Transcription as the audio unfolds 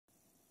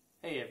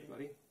Hey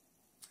everybody.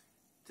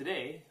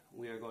 Today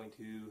we are going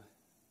to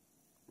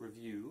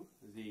review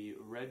the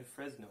Red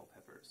Fresno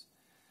peppers.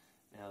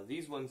 Now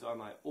these ones are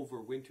my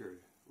overwintered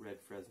Red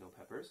Fresno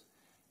peppers.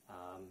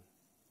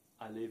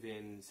 I live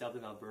in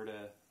southern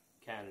Alberta,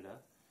 Canada,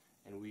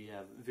 and we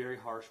have very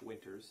harsh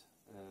winters.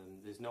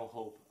 There's no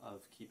hope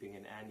of keeping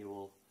an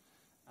annual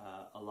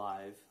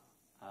alive,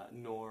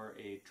 nor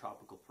a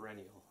tropical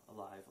perennial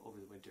alive over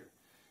the winter.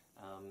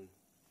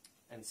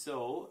 And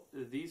so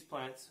these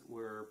plants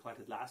were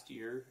planted last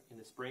year in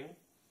the spring,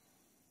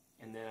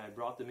 and then I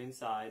brought them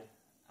inside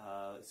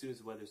as soon as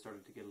the weather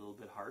started to get a little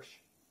bit harsh,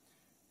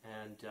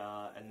 and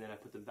then I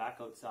put them back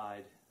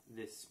outside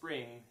this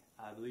spring.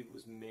 I believe it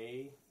was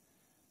May,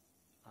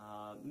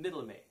 middle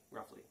of May,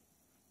 roughly.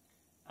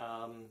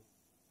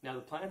 Now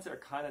the plants are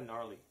kind of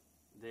gnarly.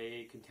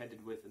 They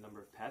contended with a number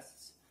of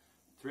pests: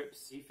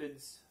 thrips,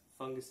 aphids,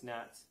 fungus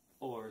gnats,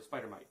 or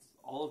spider mites.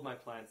 All of my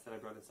plants that I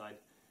brought inside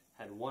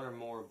had one or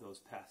more of those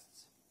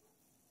pests.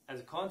 As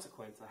a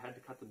consequence, I had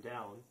to cut them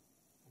down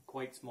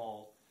quite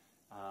small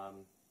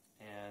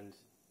and,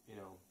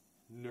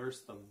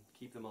 nurse them,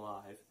 keep them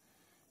alive,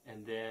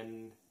 and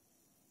then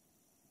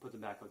put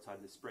them back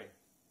outside this spring.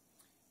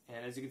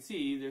 And as you can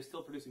see, they're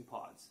still producing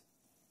pods.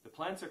 The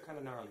plants are kind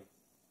of gnarly,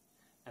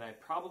 and I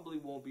probably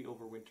won't be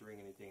overwintering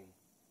anything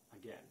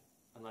again,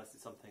 unless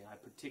it's something I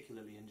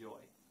particularly enjoy.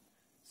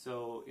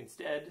 So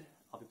instead,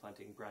 I'll be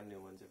planting brand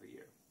new ones every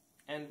year.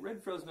 And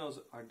Red Fresnos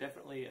are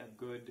definitely a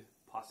good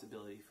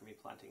possibility for me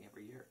planting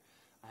every year.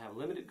 I have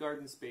limited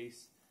garden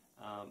space,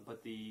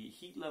 but the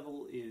heat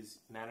level is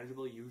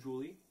manageable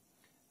usually,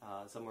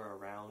 somewhere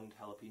around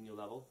jalapeno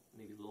level,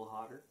 maybe a little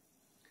hotter.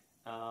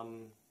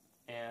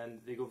 And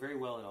they go very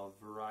well in a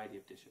variety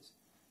of dishes.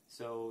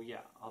 So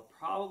yeah, I'll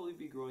probably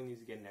be growing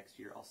these again next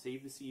year. I'll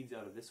save the seeds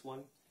out of this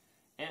one.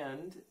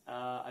 And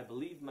I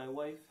believe my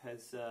wife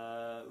has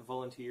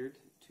volunteered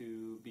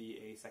to be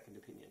a second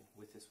opinion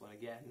with this one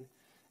again,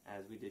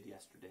 as we did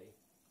yesterday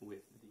with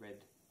the red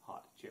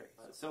hot cherries.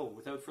 So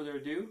without further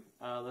ado,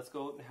 let's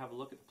go out and have a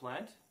look at the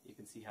plant. You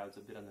can see how it's a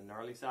bit on the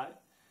gnarly side,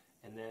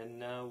 and then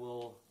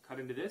we'll cut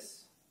into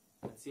this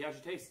and see how she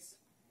tastes.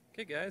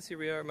 Okay guys, here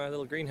we are at my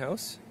little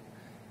greenhouse.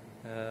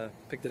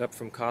 Picked it up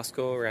from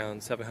Costco,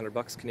 around 700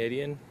 bucks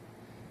Canadian.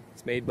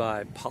 It's made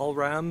by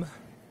Palram.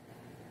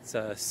 It's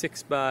a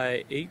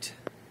 6x8,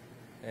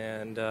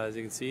 and as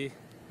you can see,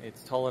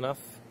 it's tall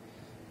enough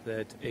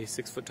that a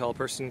 6-foot tall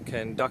person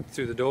can duck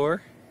through the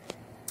door.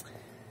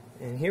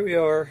 And here we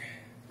are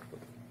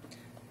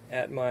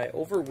at my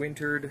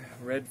overwintered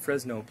Red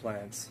Fresno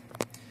plants.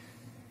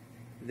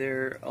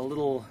 They're a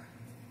little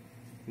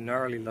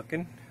gnarly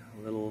looking,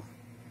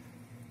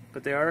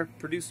 but they are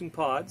producing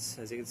pods.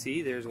 As you can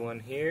see, there's one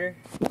here,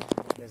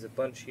 there's a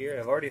bunch here, and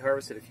I've already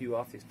harvested a few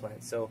off these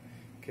plants. So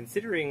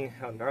considering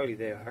how gnarly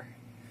they are,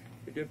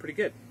 they're doing pretty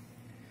good.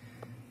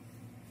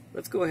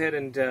 Let's go ahead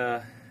and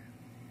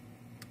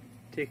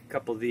take a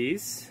couple of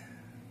these.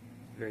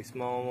 Very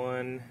small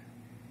one,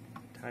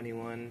 tiny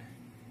one.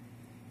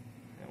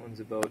 That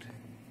one's about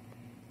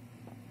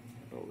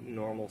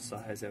normal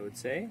size, I would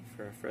say,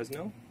 for a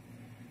Fresno.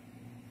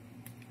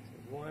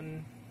 So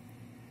one.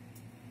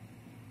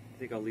 I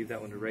think I'll leave that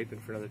one to ripen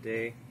for another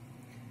day.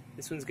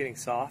 This one's getting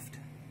soft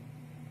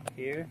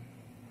here,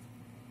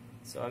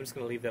 so I'm just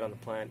going to leave that on the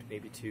plant,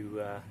 maybe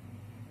to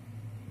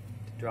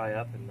dry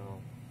up, and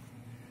I'll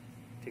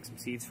take some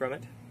seeds from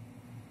it.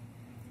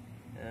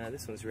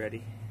 This one's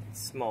ready.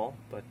 It's small,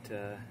 but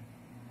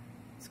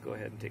let's go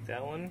ahead and take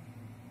that one.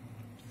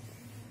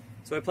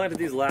 So I planted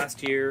these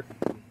last year.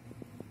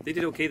 They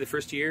did okay the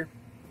first year,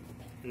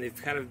 and they've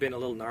kind of been a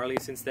little gnarly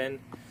since then.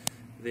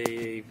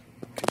 They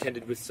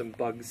contended with some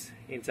bugs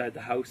inside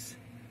the house.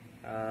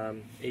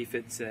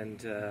 Aphids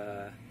and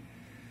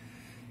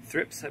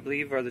thrips, I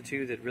believe, are the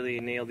two that really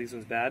nailed these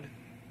ones bad.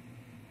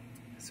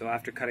 So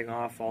after cutting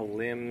off all the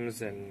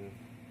limbs and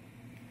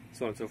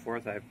so on and so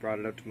forth, I brought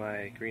it out to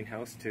my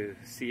greenhouse to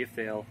see if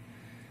they'll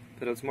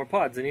put out some more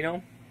pods,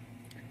 and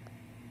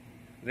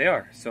they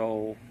are.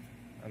 So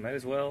I might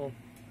as well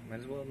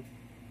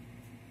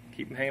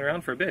keep them hanging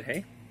around for a bit,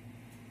 hey?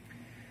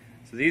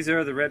 So these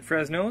are the Red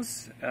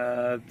Fresnos.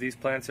 These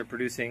plants are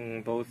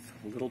producing both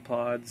little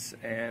pods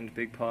and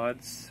big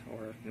pods,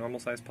 or normal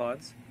sized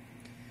pods.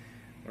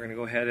 We're gonna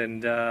go ahead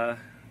and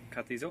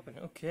cut these open.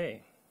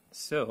 Okay,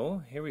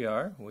 so here we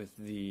are with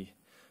the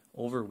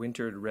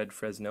overwintered Red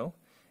Fresno.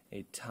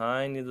 A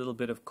tiny little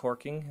bit of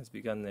corking has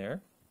begun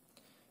there,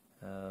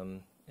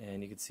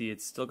 and you can see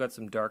it's still got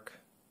some dark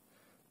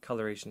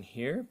coloration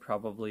here,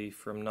 probably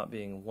from not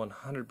being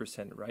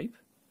 100% ripe.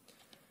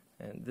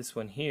 And this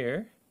one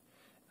here,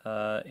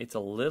 it's a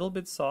little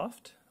bit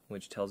soft,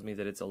 which tells me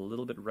that it's a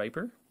little bit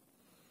riper.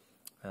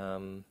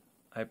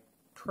 I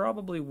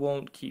probably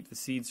won't keep the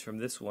seeds from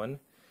this one,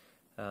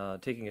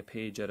 taking a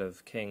page out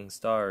of King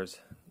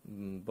Starr's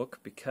book,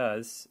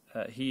 because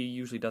he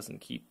usually doesn't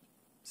keep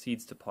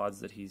seeds to pods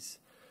that he's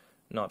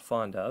not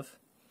fond of.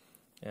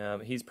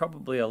 He's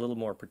probably a little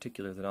more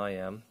particular than I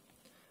am,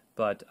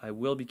 but I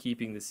will be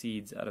keeping the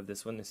seeds out of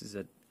this one. This is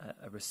a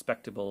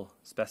respectable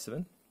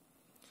specimen.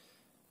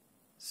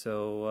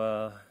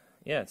 So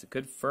yeah, it's a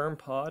good firm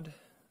pod.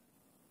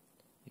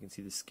 You can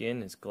see the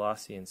skin is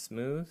glossy and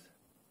smooth.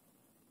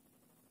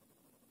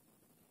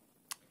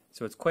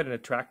 So it's quite an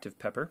attractive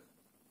pepper.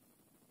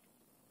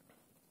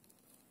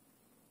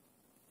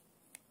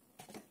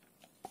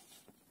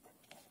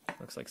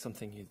 Looks like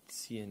something you'd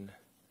see in,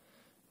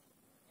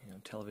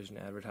 television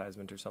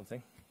advertisement or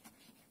something.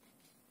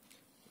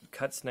 It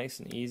cuts nice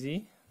and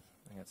easy.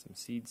 I got some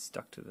seeds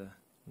stuck to the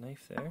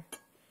knife there.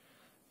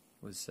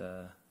 It was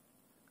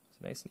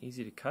nice and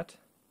easy to cut.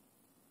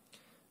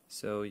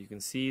 So you can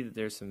see that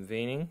there's some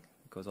veining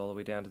that goes all the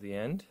way down to the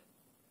end.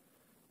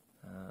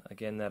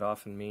 Again, that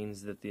often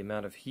means that the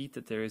amount of heat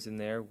that there is in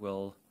there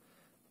will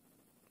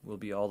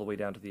be all the way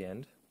down to the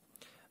end.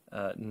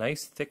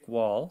 Nice thick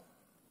wall,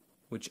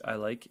 which I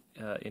like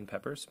in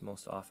peppers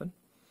most often.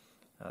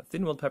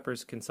 Thin-walled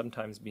peppers can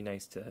sometimes be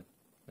nice to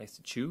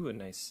chew, a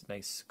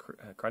nice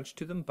crunch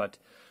to them, but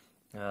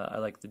I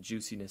like the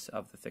juiciness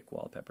of the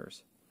thick-walled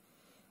peppers.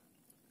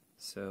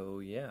 So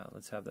yeah,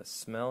 let's have the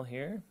smell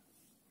here.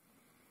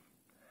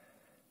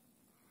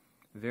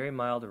 Very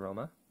mild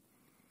aroma.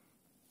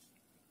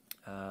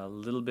 A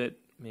little bit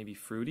maybe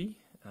fruity.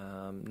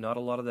 Not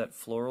a lot of that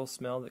floral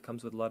smell that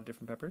comes with a lot of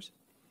different peppers.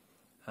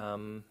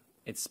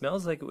 It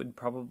smells like it would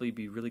probably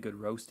be really good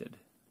roasted,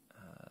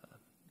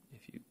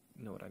 if you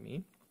know what I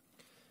mean.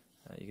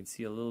 You can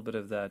see a little bit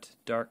of that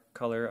dark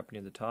color up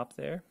near the top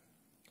there.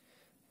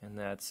 And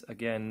that's,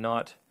 again,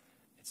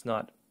 it's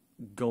not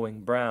going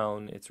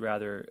brown, it's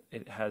rather,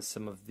 it has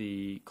some of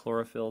the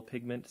chlorophyll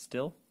pigment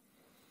still,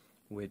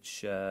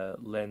 which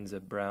lends a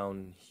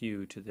brown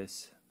hue to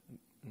this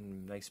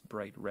nice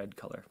bright red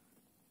color.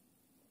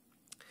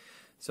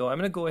 So I'm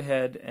going to go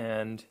ahead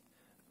and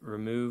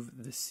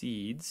remove the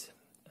seeds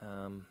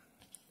to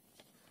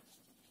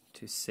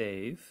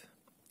save.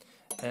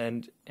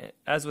 And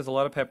as with a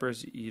lot of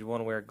peppers, you'd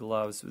want to wear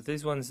gloves. With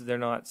these ones, they're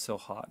not so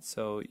hot,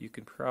 so you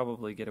can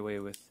probably get away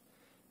with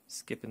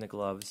skipping the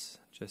gloves.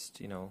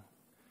 Just,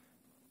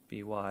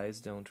 be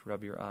wise, don't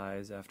rub your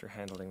eyes after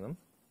handling them.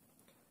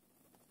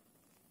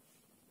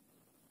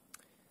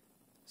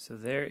 So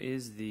there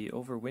is the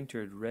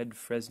overwintered Red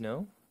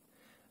Fresno.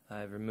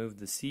 I've removed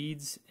the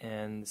seeds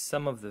and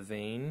some of the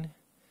vein,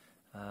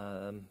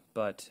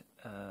 but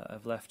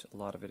I've left a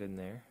lot of it in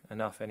there.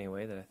 Enough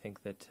anyway that I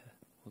think that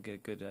we'll get a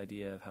good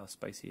idea of how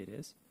spicy it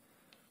is.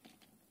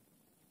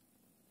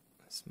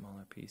 A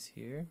smaller piece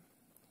here.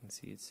 You can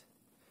see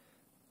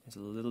there's a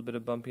little bit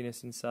of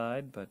bumpiness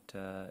inside, but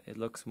it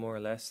looks more or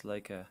less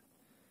like a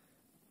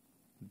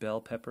bell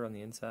pepper on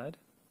the inside.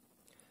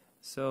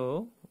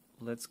 So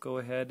let's go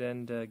ahead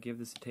and give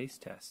this a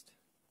taste test.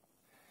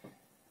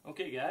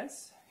 Okay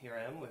guys, here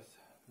I am with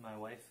my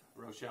wife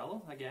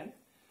Rochelle again.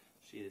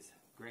 She has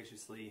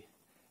graciously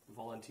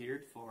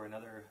volunteered for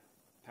another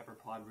pepper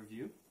pod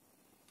review.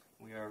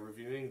 We are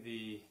reviewing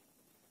the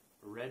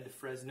Red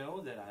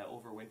Fresno that I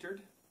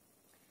overwintered,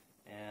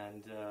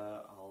 and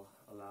I'll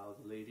allow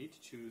the lady to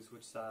choose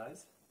which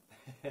size.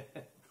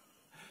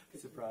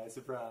 Surprise,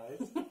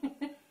 surprise.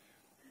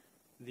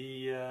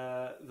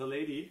 The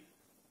lady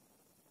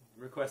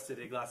requested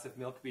a glass of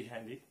milk be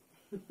handy.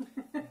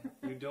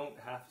 You don't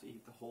have to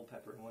eat the whole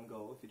pepper in one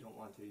go. If you don't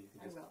want to, you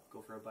can just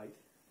go for a bite.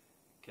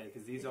 Okay,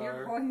 because these are...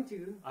 You're going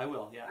to. I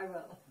will, yeah. I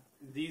will.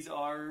 These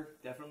are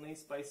definitely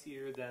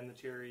spicier than the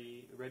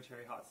red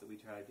cherry hots that we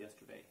tried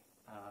yesterday.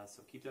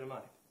 So keep that in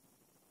mind.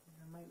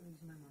 I might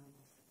lose my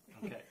marbles.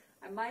 Okay.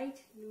 I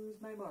might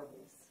lose my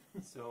marbles.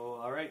 So,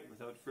 alright,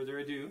 without further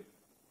ado,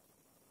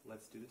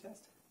 let's do the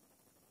test.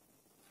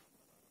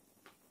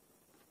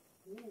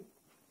 Ooh.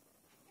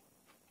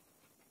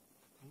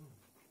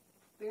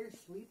 Very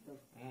sweet though.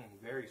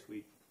 Very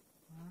sweet.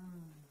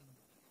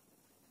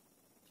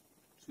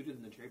 Sweeter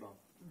than the cherry bomb.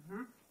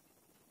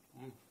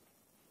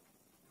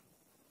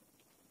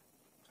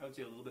 I would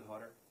say a little bit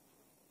hotter.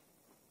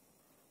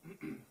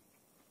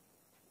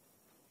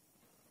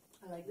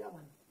 I like that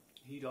one.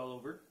 Heat all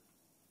over,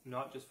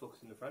 not just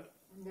focusing the front.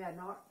 Yeah,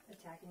 not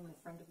attacking the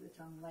front of the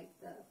tongue like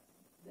the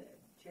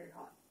cherry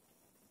hot.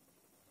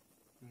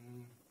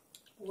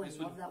 Oh, I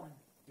love that one.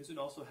 This one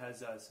also has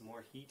some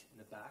more heat in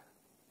the back.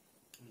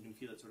 And you can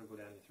feel it sort of go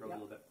down your throat a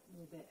little bit. A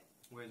little bit.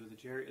 Whereas with the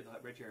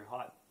red cherry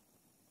hot,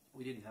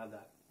 we didn't have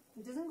that.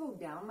 It doesn't go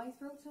down my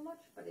throat so much,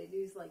 but it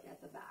is like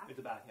at the back. At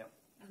the back, yeah.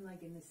 And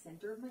like in the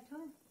center of my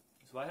tongue.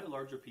 So I had a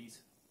larger piece.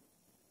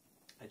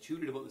 I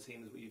chewed it about the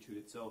same as what you chewed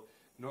it. So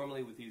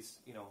normally with these,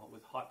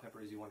 with hot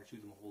peppers, you want to chew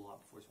them a whole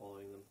lot before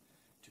swallowing them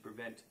to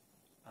prevent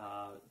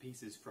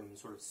pieces from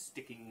sort of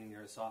sticking in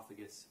your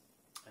esophagus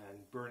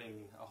and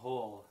burning a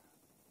hole.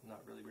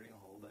 Not really burning a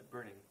hole, but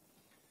burning.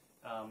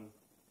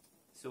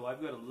 So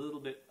I've got a little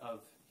bit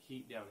of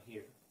heat down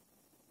here.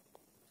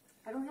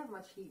 I don't have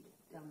much heat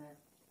down there.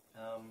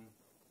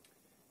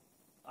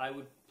 I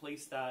would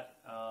place that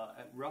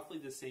at roughly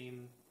the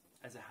same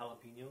as a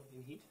jalapeno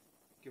in heat,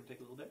 give or take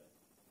a little bit.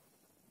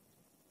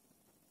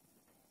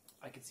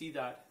 I could see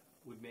that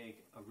would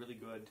make a really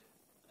good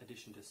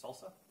addition to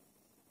salsa.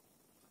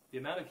 The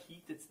amount of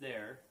heat that's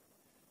there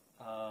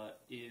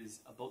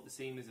is about the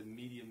same as a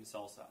medium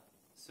salsa.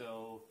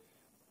 So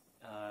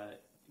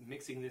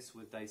mixing this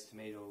with diced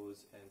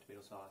tomatoes and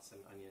tomato sauce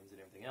and onions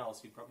and everything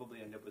else, you'd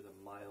probably end up with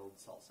a mild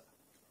salsa.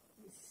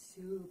 It's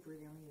super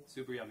yummy.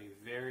 Super yummy,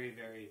 very,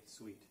 very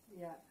sweet.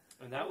 Yeah.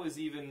 And that was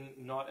even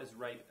not as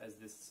ripe as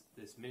this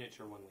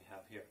miniature one we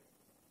have here.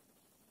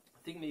 I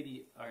think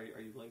maybe, are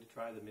you willing to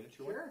try the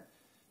miniature one? Sure.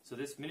 So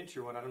this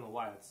miniature one, I don't know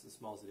why it's as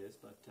small as it is,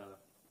 but...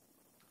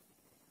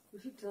 we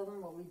should tell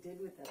them what we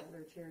did with that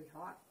other cherry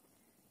hot.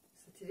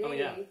 So today, Oh,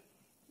 yeah.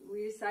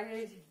 we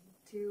decided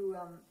to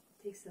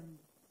take some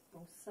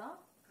boursin.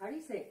 How do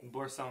you say it?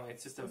 Boursin,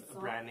 it's just a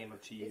brand name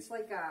of cheese. It's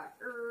like a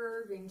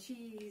herb and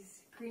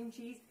cheese, cream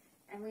cheese,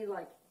 and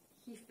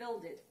he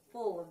filled it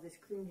full of this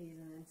cream cheese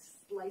and then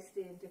sliced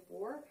it into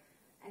 4,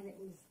 and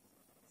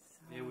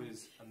it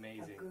was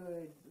amazing. A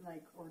good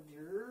hors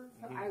d'oeuvre.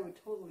 Mm-hmm. I would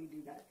totally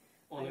do that.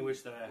 Only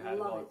wish that I had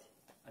about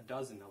a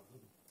dozen of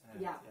them.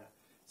 And, yeah.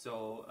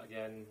 So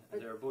again,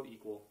 they're both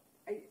equal.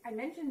 I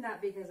mentioned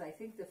that because I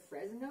think the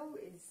Fresno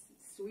is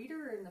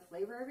sweeter and the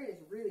flavor of it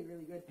is really,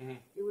 really good. Mm-hmm.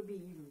 It would be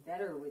even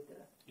better with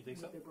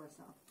the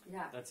boursin.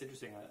 Yeah. That's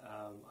interesting.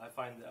 I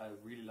find that I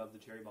really love the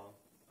cherry bomb.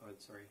 Oh,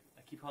 sorry,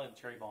 I keep calling it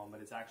cherry bomb, but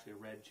it's actually a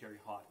red cherry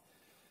hot.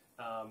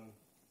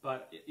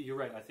 But you're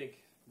right. I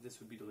think this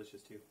would be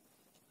delicious too.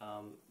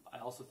 I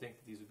also think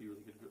that these would be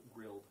really good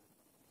grilled.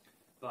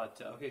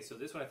 But okay, so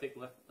this one I think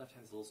left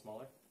hand's a little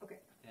smaller. Okay.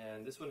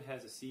 And this one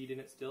has a seed in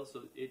it still,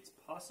 so it's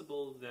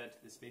possible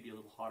that this may be a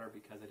little hotter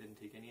because I didn't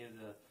take any of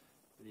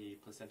the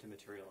placenta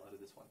material out of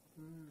this one.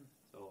 Mm.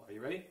 So are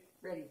you ready?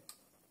 Ready.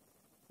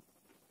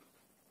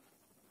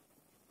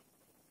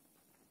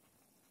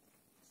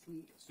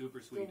 Sweet.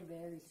 Super sweet. Still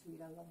very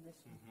sweet. I love this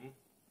one.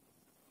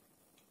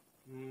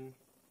 Mm-hmm.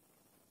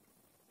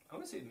 I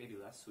want to say maybe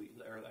less sweet,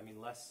 or I mean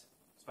less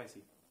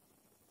spicy.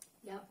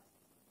 Yeah.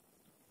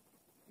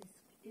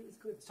 It was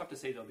good. It's tough to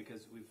say though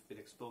because we've been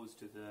exposed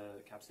to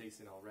the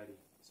capsaicin already,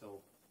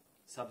 so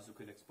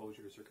subsequent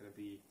exposures are going to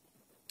be,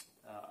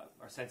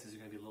 our senses are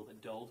going to be a little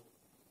bit dulled.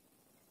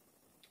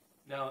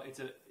 Now it's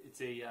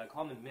a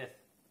common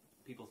myth.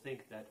 People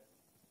think that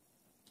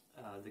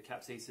the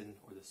capsaicin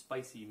or the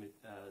spicy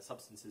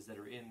substances that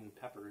are in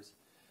peppers,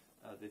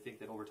 they think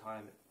that over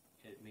time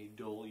it may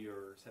dull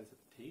your sense of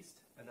taste,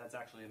 and that's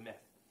actually a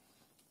myth.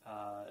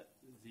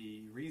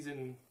 The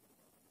reason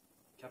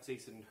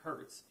capsaicin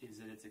hurts is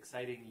that it's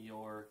exciting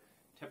your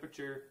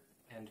temperature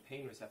and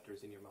pain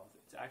receptors in your mouth.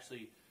 It's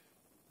actually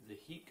the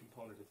heat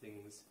component of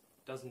things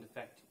doesn't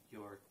affect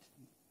your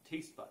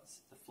taste buds,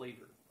 the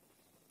flavor.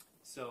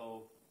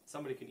 So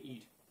somebody can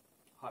eat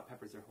hot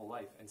peppers their whole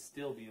life and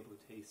still be able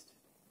to taste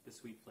the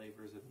sweet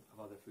flavors of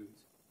other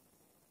foods.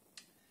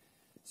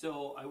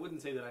 So I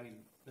wouldn't say that I need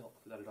milk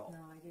for that at all.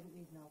 No, I didn't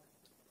need milk.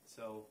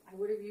 So I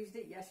would have used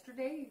it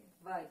yesterday,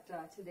 but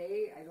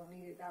today I don't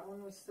need it. That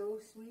one was so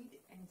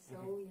sweet and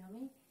so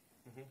yummy.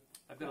 Mm-hmm.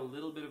 I've got a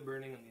little bit of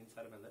burning on the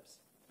inside of my lips.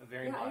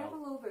 Very mild. I have a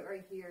little bit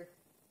right here.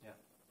 Yeah.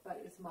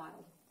 But it's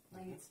mild.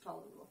 It's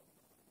tolerable.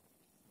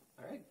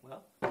 All right.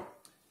 Well,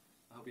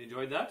 I hope you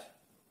enjoyed that.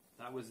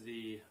 That was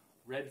the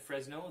Red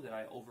Fresno that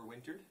I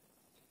overwintered.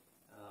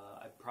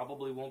 I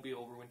probably won't be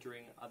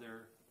overwintering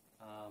other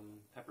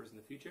peppers in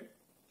the future.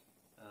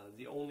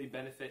 The only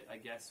benefit, I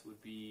guess,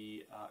 would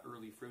be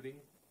early fruiting,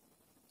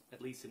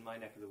 at least in my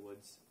neck of the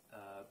woods,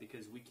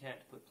 because we can't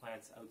put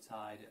plants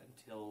outside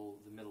until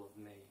the middle of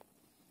May.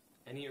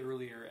 Any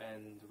earlier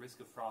and the risk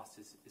of frost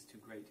is too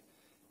great,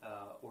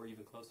 or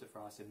even close to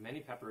frost. And many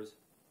peppers,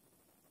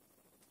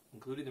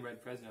 including the Red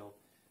Fresno,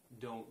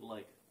 don't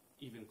like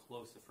even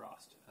close to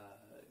frost.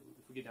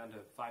 If we get down to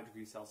 5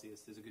 degrees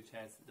Celsius, there's a good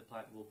chance that the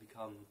plant will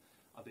become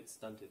a bit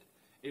stunted.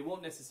 It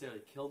won't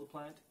necessarily kill the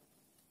plant.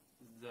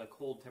 The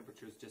cold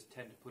temperatures just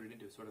tend to put it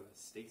into sort of a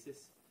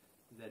stasis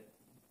that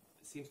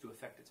seems to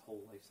affect its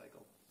whole life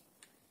cycle.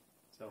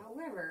 So,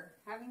 however,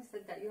 having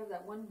said that, you have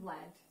that one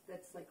plant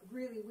that's like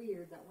really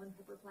weird. That one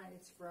pepper plant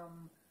is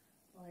from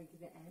like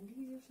the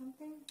Andes or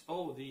something.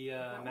 Oh, the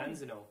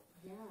manzano.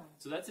 Yeah.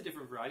 So that's a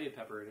different variety of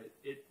pepper,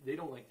 and they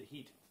don't like the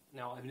heat.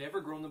 Now, I've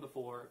never grown them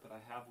before, but I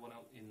have one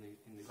out in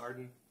the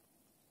garden.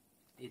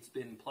 It's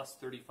been plus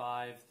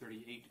 35,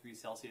 38 degrees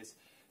Celsius,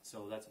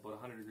 so that's about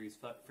 100 degrees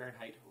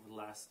Fahrenheit over the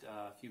last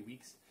few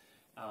weeks.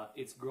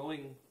 It's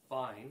growing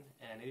fine,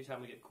 and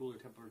anytime we get cooler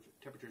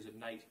temperatures at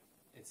night,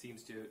 it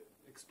seems to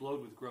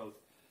explode with growth.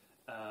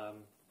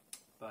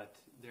 But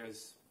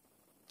there's,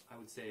 I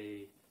would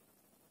say,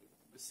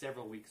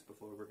 several weeks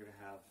before we're going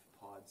to have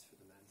pods for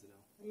the manzano.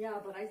 Yeah,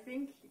 but I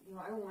think,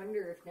 I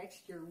wonder if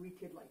next year we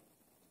could like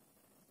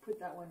put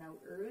that one out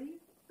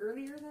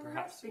earlier than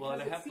perhaps. That, Well,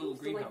 and I because have a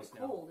little greenhouse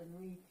like cold, and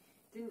we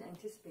didn't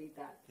anticipate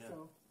that. Yeah.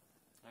 So.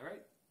 All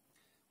right.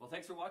 Well,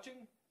 thanks for watching.